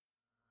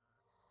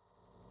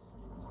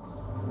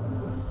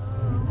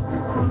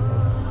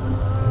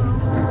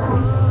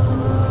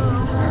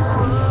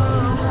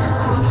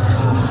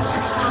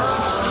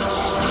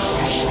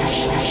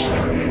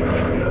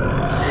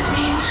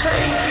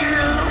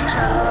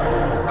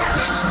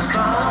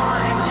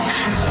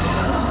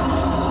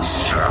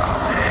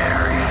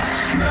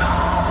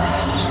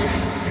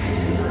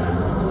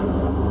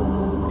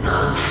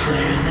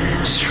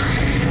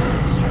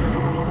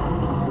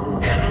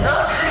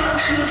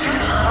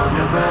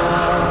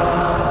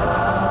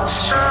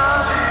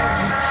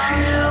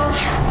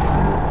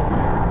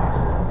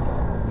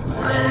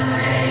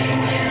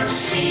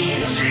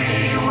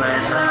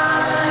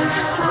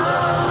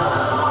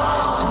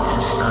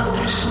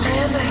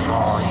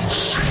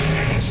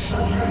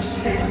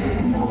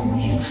Escaping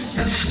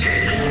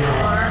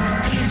or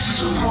need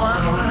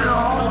someone with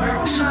all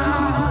her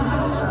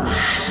time.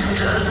 It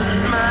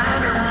doesn't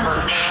matter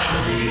much to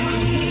me.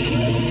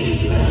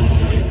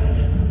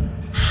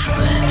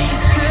 Let me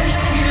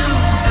take you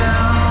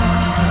down,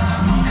 'cause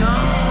I'm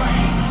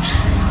going to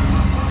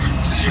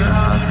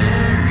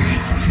Strawberry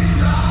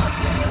Fields.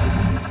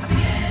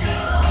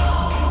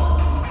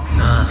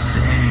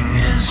 Nothing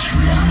is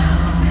real,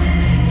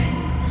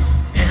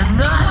 and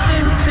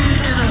nothing to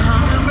get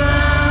hung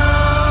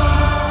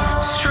about.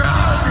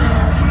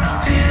 Strawberry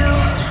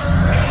Fields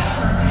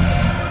forever.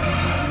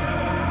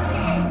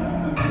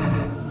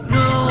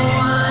 No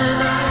one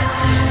I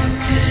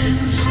think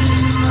is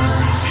in my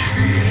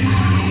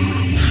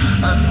tree.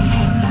 I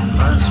mean, it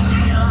must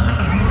be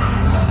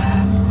unreal.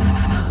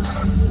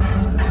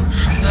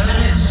 That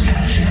is, you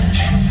can't,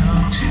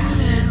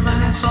 tune in, but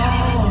it's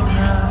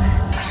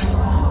alright.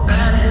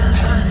 That is,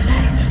 I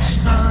think it's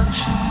not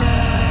too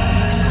bad.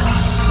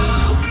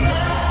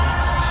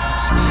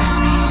 Let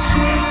me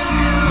take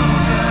you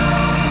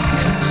down,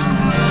 'cause I'm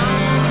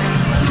going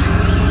to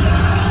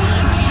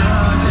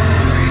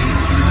Strawberry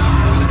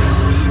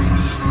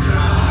Fields.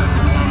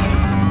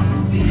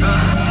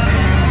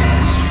 Nothing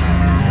is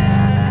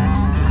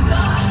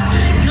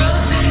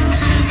nothing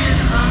to get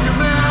hung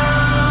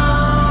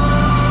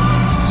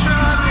about.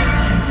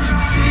 Strawberry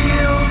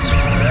Fields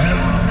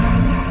forever.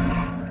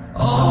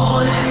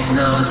 Always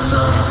know,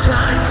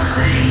 sometimes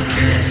think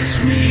it's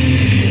me,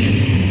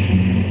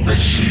 but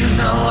you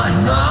know I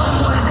know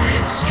when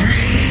it's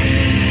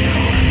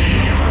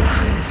dream.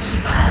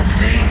 I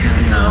think I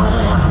know,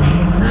 I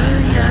mean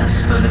yes,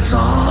 but it's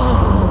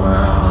all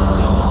around.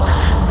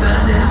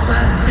 That is, I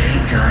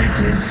think I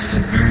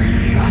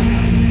disagree.